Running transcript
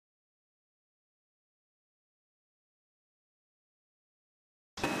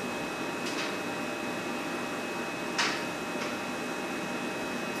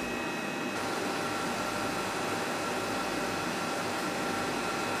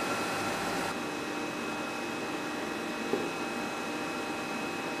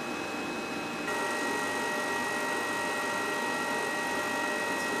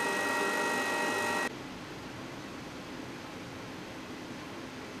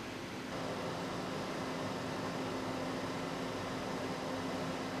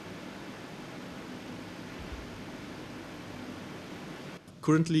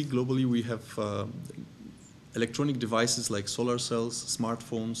Currently, globally, we have electronic devices like solar cells,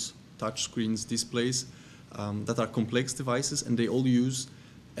 smartphones, touch screens, displays that are complex devices, and they all use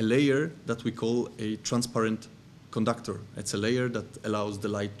a layer that we call a transparent conductor. It's a layer that allows the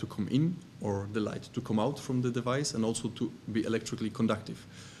light to come in or the light to come out from the device and also to be electrically conductive.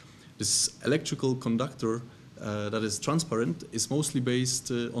 This electrical conductor that is transparent is mostly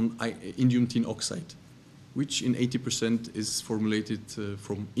based on indium tin oxide, which in 80% is formulated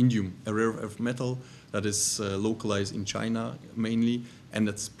from indium, a rare earth metal that is localized in China mainly, and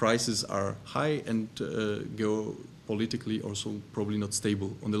its prices are high and geopolitically also probably not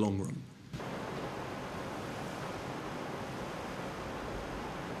stable on the long run.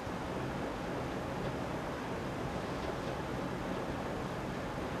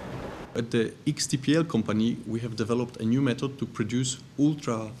 At the XTPL company, we have developed a new method to produce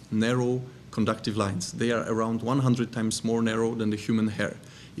ultra-narrow conductive lines. They are around 100 times more narrow than the human hair.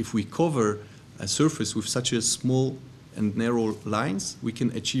 If we cover a surface with such a small and narrow lines, we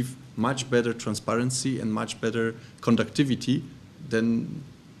can achieve much better transparency and much better conductivity than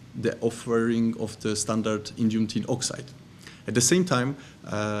the offering of the standard indium tin oxide. At the same time,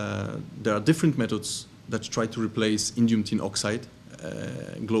 there are different methods that try to replace indium tin oxide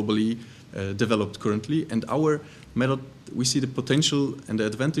globally developed currently, and our method, we see the potential and the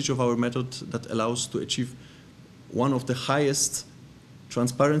advantage of our method that allows to achieve one of the highest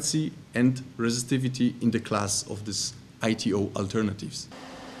transparency and resistivity in the class of these ITO alternatives.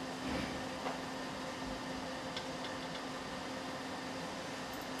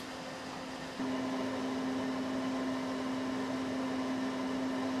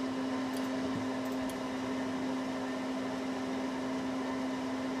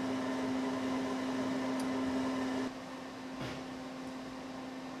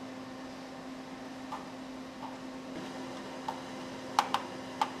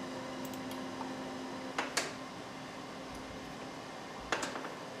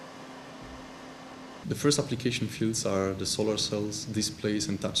 The first application fields are the solar cells, displays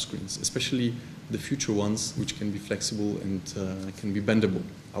and touchscreens, especially the future ones which can be flexible and can be bendable.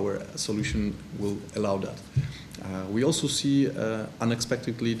 Our solution will allow that. We also see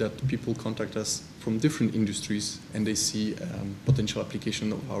unexpectedly that people contact us from different industries and they see potential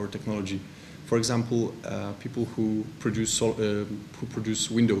application of our technology. For example, people who produce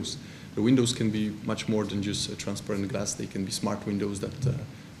windows. The windows can be much more than just a transparent glass. They can be smart windows that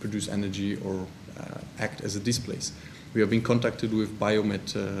produce energy or act as a displays. We have been contacted with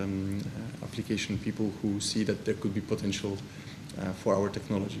biomed application people who see that there could be potential for our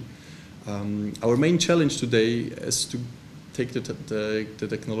technology. Our main challenge today is to take the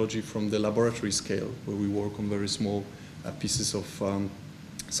technology from the laboratory scale, where we work on very small pieces of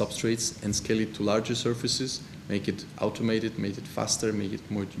substrates, and scale it to larger surfaces, make it automated, make it faster, make it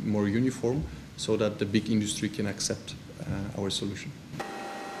more uniform, so that the big industry can accept our solution.